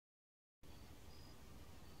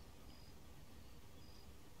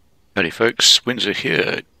Howdy folks, Windsor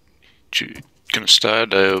here. Going to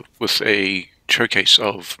start with a showcase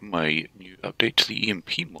of my new update to the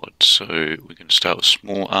EMP mod. So we're going to start with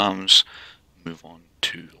small arms, move on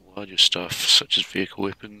to larger stuff such as vehicle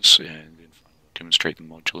weapons, and then demonstrate the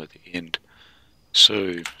module at the end.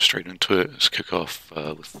 So straight into it, let's kick off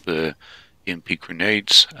with the EMP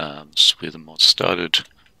grenades. This is where the mod started,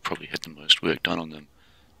 probably had the most work done on them.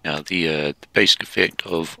 Now the basic effect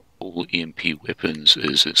of all EMP weapons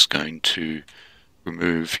is it's going to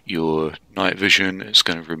remove your night vision, it's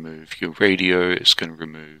going to remove your radio, it's going to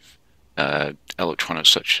remove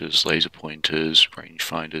electronics such as laser pointers,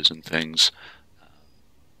 rangefinders and things.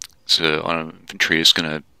 So on an infantry it's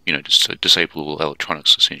going to just disable all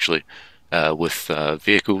electronics essentially. With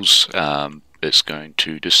vehicles it's going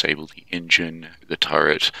to disable the engine, the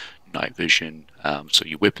turret, night vision, so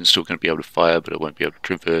your weapon's still going to be able to fire but it won't be able to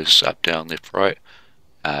traverse up, down, left, right.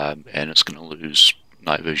 And it's going to lose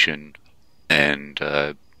night vision and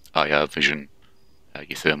IR vision,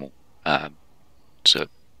 your thermal. So it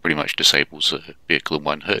pretty much disables the vehicle in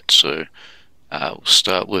one hit. So we'll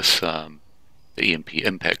start with the EMP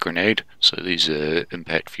impact grenade. So these are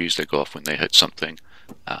impact fuse that go off when they hit something.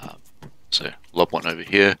 So lob one over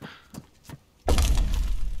here.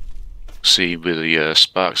 See where the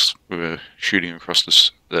sparks were shooting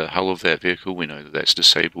across the hull of that vehicle. We know that that's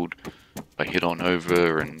disabled. If I head on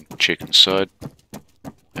over and check inside,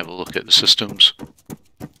 have a look at the systems.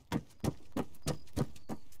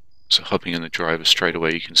 So hopping in the driver straight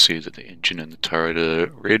away, you can see that the engine and the turret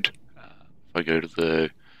are red. If I go to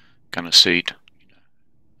the gunner seat,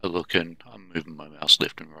 I look in, I'm moving my mouse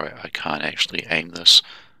left and right, I can't actually aim this.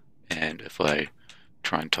 And if I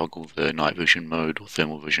try and toggle the night vision mode or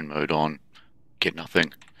thermal vision mode on, get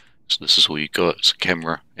nothing. So this is all you got, it's a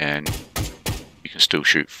camera, and you can still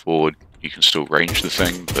shoot forward, you can still range the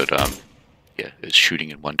thing, but yeah, it's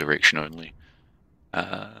shooting in one direction only.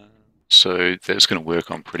 So that's going to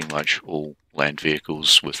work on pretty much all land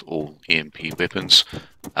vehicles with all EMP weapons.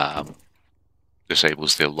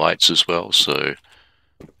 Disables their lights as well, so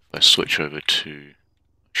if I switch over to,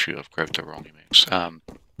 shoot, I've grabbed the wrong MX.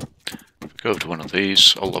 If I go over to one of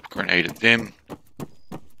these, I'll lob a grenade at them,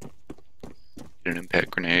 get an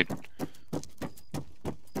impact grenade.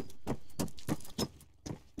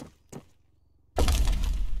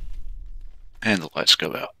 And the lights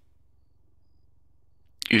go out.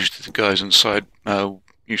 Usually the guys inside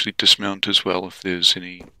usually dismount as well if there's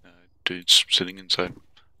any dudes sitting inside.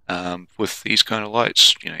 With these kind of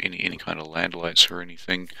lights, any kind of land lights or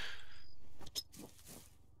anything,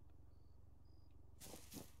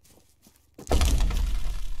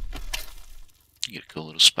 you get a cool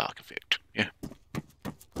little spark effect, yeah.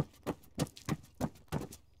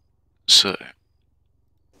 So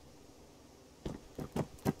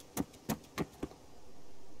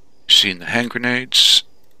seeing the hand grenades.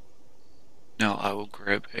 Now I will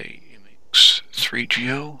grab a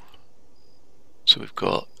MX3GL. So we've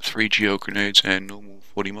got 3GL grenades and normal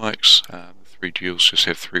 40 mics. 3GLs just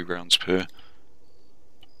have 3 rounds per.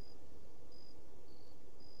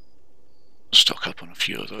 Stock up on a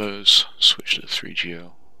few of those. Switch to the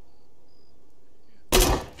 3GL.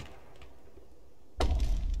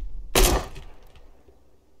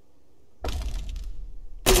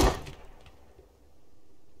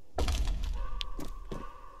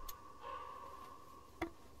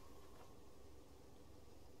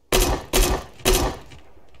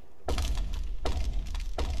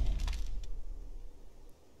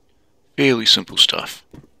 Fairly simple stuff.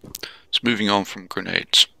 So moving on from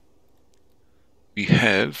grenades. We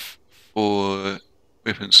have, for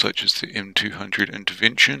weapons such as the M200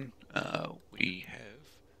 intervention, we have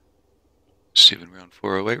 7 round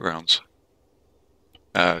 408 rounds.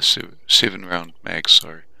 7 round mags,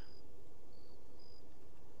 sorry.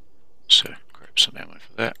 So grab some ammo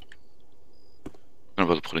for that. I'm not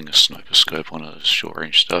bother putting a sniper scope on a short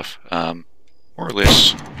range stuff. More or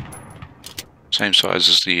less same size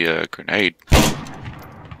as the grenade,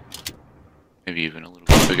 maybe even a little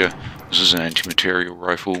bit bigger. This is an anti-material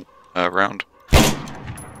rifle round,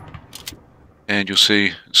 and you'll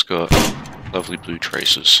see it's got lovely blue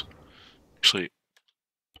traces. Actually,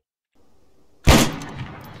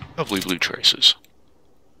 lovely blue traces.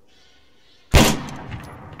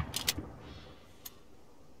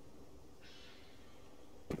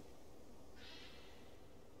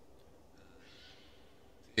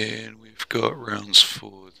 And we've got rounds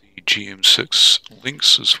for the GM6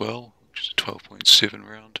 Lynx as well, which is a 12.7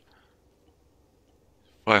 round.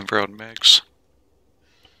 5 round mags.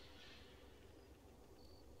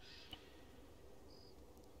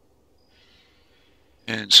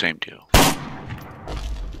 And same deal.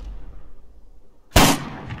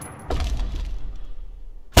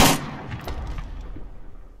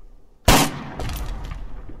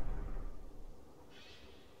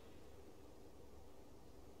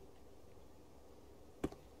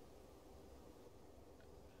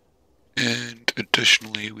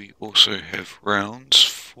 additionally, we also have rounds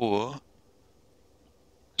for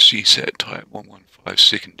CSAT Type 115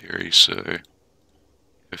 secondary, so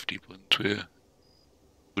 50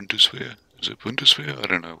 Bundeswehr. Is it Bundeswehr? I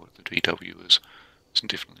don't know what the VW is. It's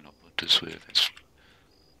definitely not Bundeswehr. That's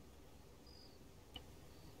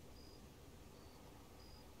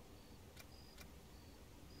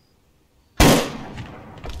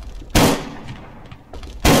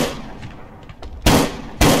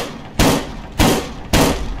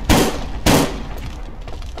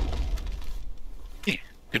yeah,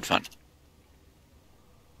 good fun.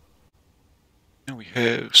 Now we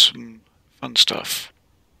have some fun stuff.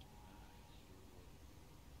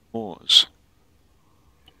 Wars.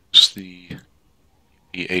 It's the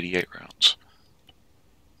 88 rounds.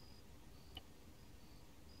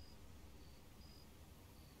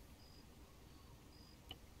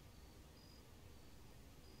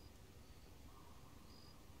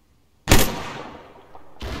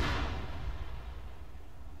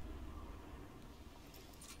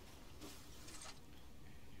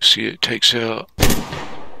 See, it takes out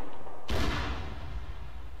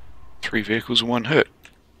 3 vehicles in 1 hit.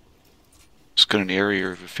 It's got an area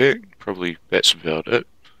of effect, probably that's about it.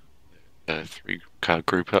 3 car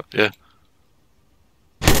group up there.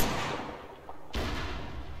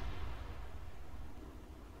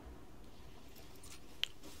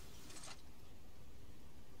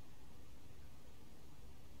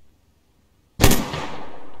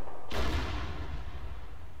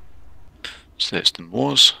 So that's the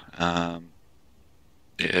Moors. There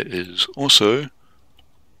is also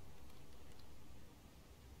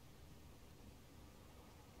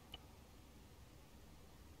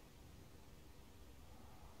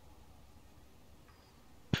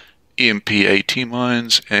EMP AT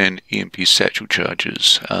mines and EMP satchel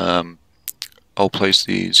charges. I'll place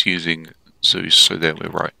these using Zeus so that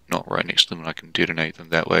we're not right next to them and I can detonate them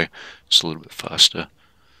that way. It's a little bit faster.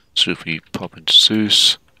 So if we pop into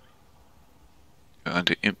Zeus, go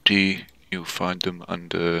under empty, you'll find them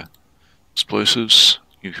under explosives.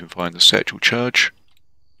 You can find the satchel charge.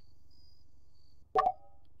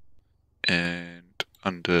 And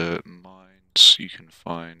under mines, you can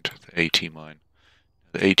find the AT mine.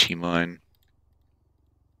 The AT mine,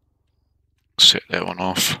 set that one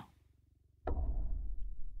off.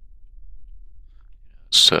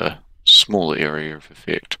 It's a smaller area of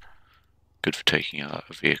effect, good for taking out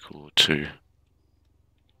a vehicle or 2.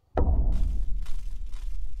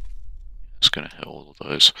 It's going to hit all of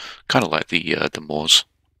those, kind of like the Moors.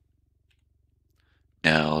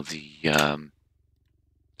 Now the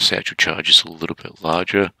satchel charge is a little bit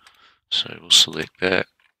larger, so we'll select that,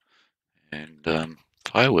 and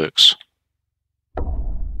fireworks.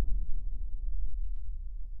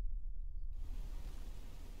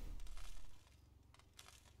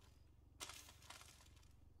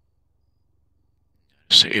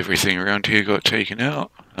 So everything around here got taken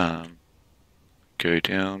out. Go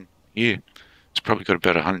down here. It's probably got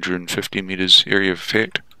about 150 meters area of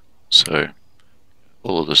effect. So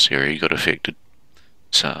all of this area got affected.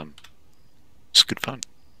 So it's good fun.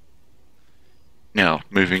 Now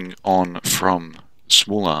moving on from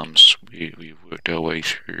small arms, we've worked our way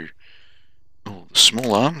through all the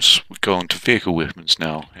small arms. We go on to vehicle weapons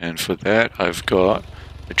now, and for that I've got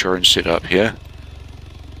a drone set up here.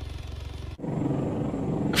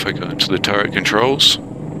 If I go into the turret controls,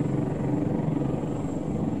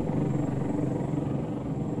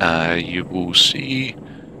 you will see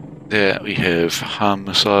that we have harm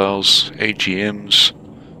missiles, AGMs,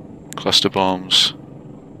 cluster bombs,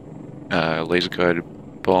 laser guided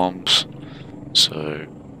bombs. So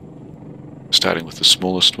starting with the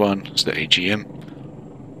smallest one is the AGM.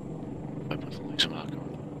 I put the laser marker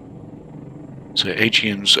on. So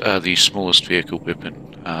AGMs are the smallest vehicle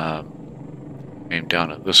weapon. Aim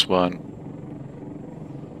down at this one,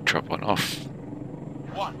 drop one off.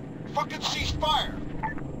 Fucking cease fire!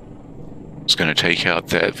 It's going to take out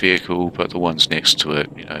that vehicle, but the ones next to it,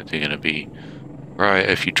 you know, they're going to be right.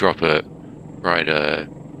 If you drop it right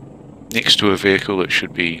next to a vehicle, it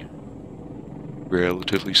should be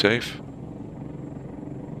relatively safe.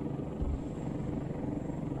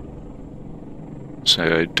 So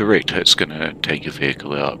a direct hit's going to take your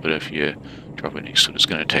vehicle out, but if you drop it next to it, it's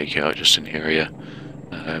going to take out just an area.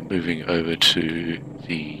 Moving over to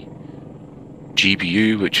the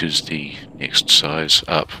GBU, which is the next size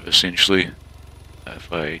up, essentially.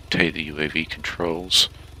 If I take the UAV controls,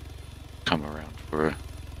 come around for a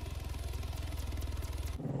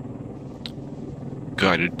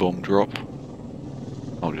guided bomb drop,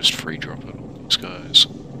 I'll just free drop it on these guys.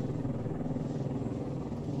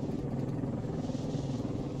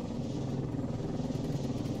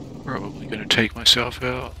 Probably going to take myself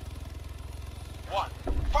out. One,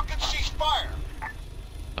 fucking cease fire!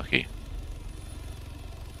 Lucky.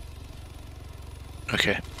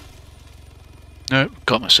 Okay. No,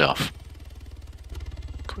 got myself.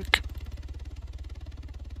 Quick.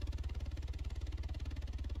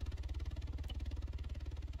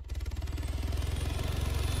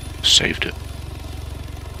 Saved it.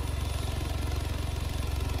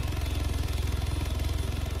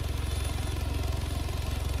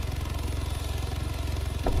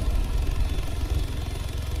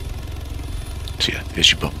 So yeah,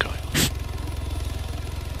 there's your bomb going off.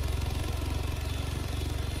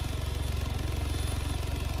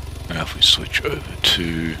 Now if we switch over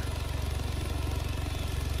to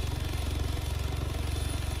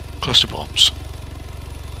cluster bombs.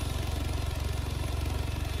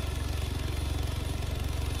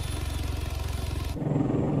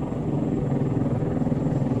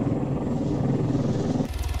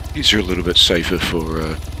 These are a little bit safer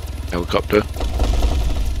for helicopter.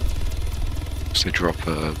 As they drop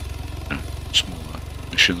smaller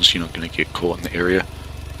missions, you're not going to get caught in the area.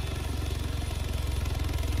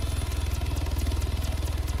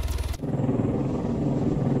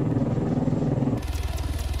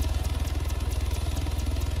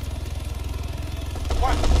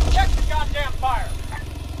 What? Check the goddamn fire!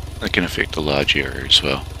 That can affect the large area as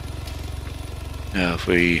well. Now if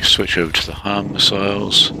we switch over to the harm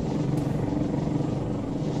missiles.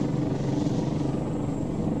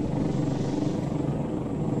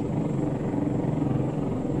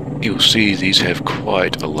 You'll see these have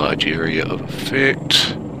quite a large area of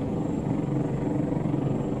effect.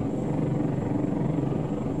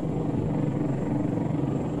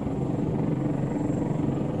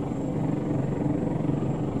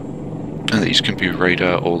 And these can be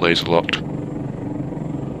radar or laser locked.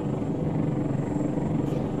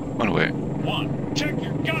 One away. One, check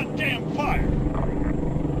your goddamn fire!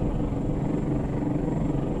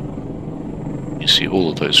 You see all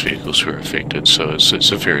of those vehicles were affected, so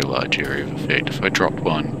it's a very large area of effect. If I dropped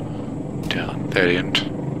one down that end,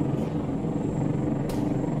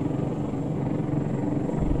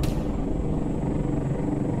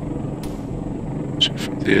 so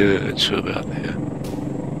from there to about there,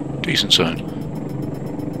 decent zone.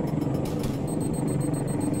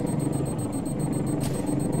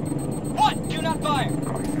 One, do not fire!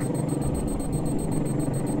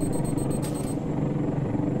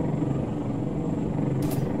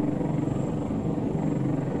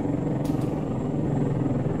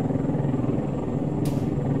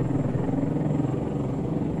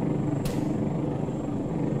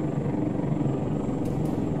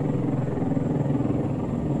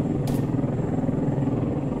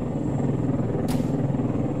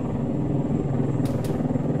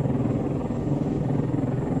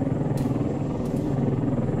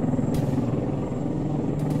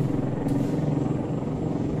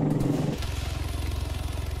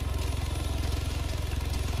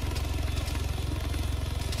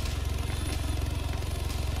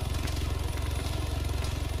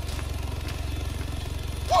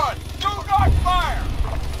 One, do not fire!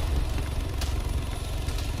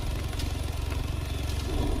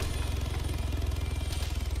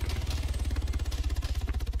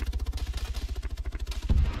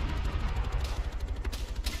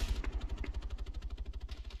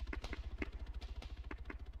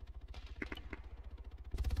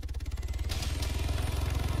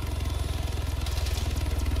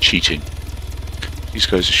 Cheating. These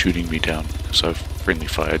guys are shooting me down because I've friendly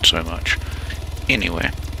fired so much.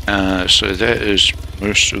 Anyway, so that is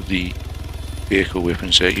most of the vehicle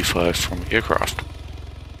weapons that you fire from aircraft.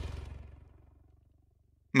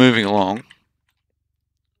 Moving along,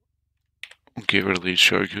 we'll get rid of these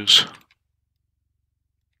chokers.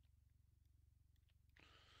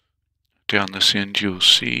 Down this end you'll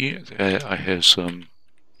see that I have some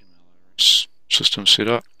MLRS system set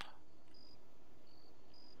up.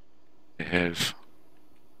 They have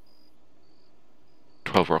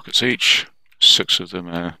 12 rockets each, 6 of them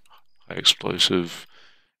are high explosive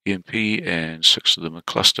EMP and 6 of them are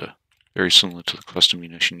cluster. Very similar to the cluster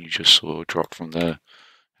munition you just saw dropped from the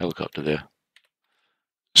helicopter there.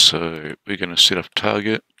 So we're going to set up a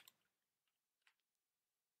target.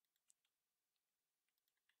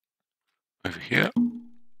 Over here.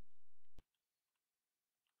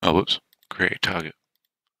 Oh, whoops. Create a target.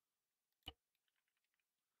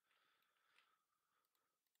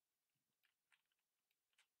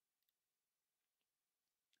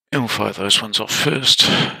 And we'll fire those ones off first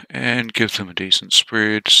and give them a decent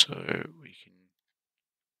spread so we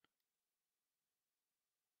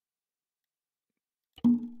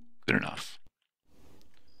can... Good enough.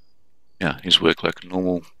 Yeah, these work like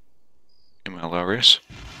normal MLRS.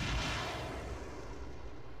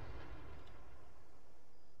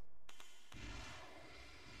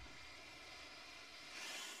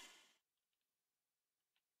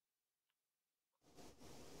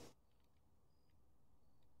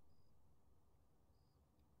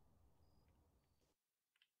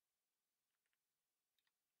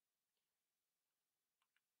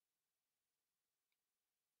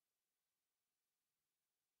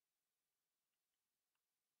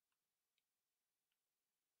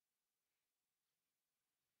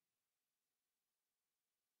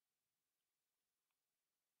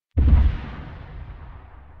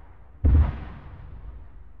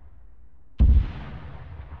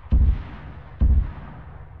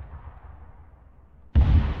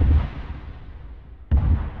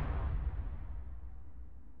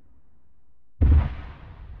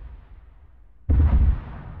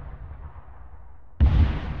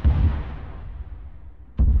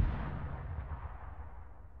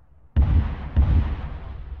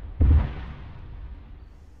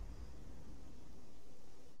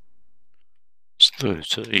 So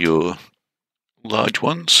those are your large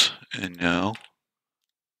ones, and now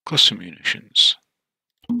cluster munitions.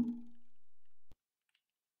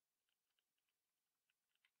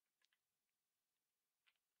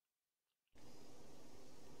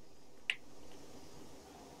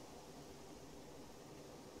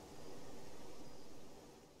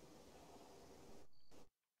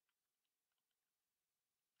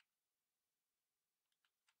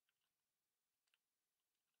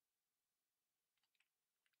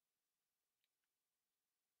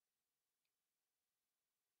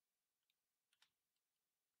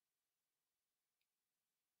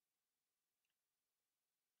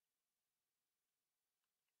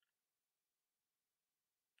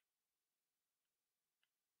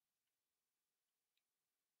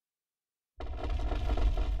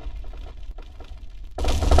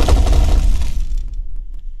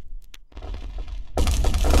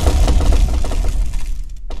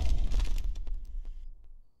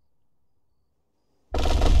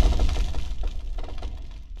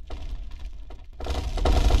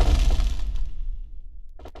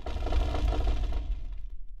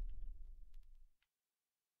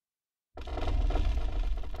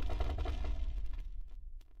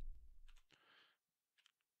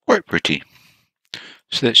 Quite pretty.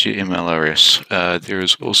 So that's your MLRS. There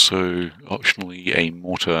is also optionally a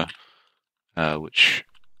mortar, which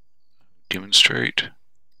demonstrate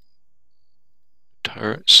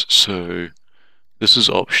turrets. So this is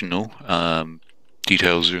optional.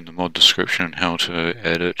 Details are in the mod description on how to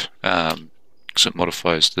add it. So it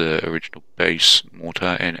modifies the original base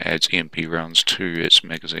mortar and adds EMP rounds to its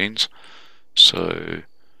magazines. So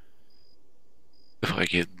if I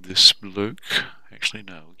get this bloke, actually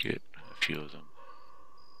no, we'll get a few of them.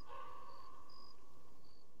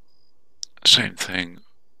 Same thing,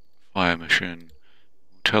 fire mission.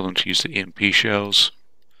 We'll tell them to use the EMP shells.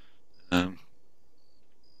 8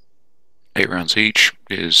 rounds each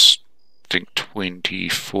is, I think,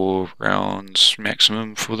 24 rounds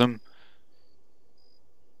maximum for them.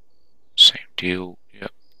 Same deal,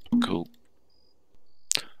 yep, cool.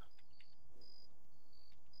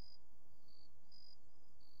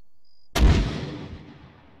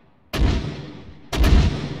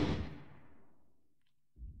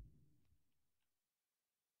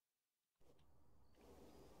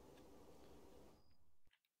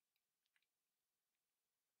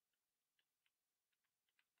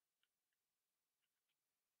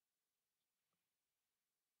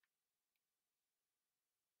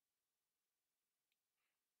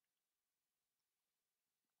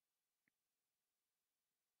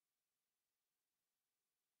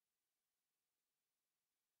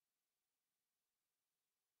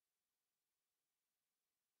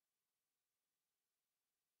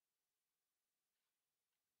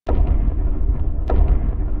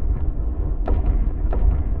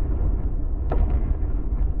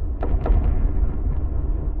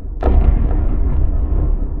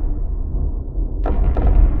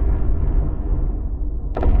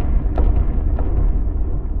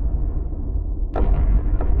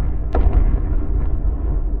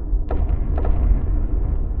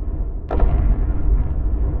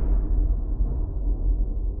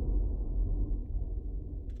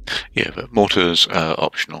 Yeah, but mortars are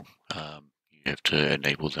optional. You have to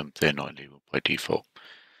enable them, they're not enabled by default.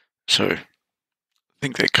 So, I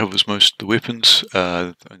think that covers most of the weapons.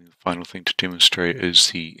 The final thing to demonstrate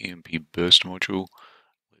is the EMP burst module,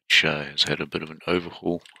 which has had a bit of an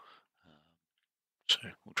overhaul. So,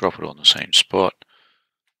 we'll drop it on the same spot.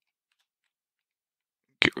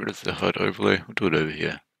 Get rid of the HUD overlay, we'll do it over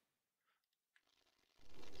here.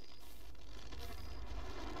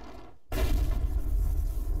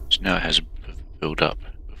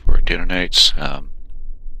 lights.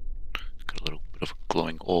 Got a little bit of a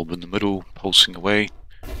glowing orb in the middle, pulsing away.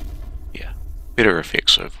 Yeah, better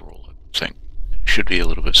effects overall, I think. It should be a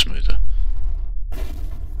little bit smoother.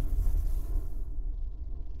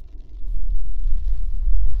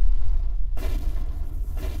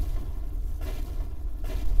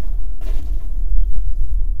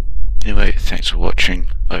 Anyway, thanks for watching.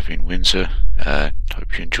 I've been Windsor.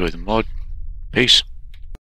 Hope you enjoy the mod. Peace.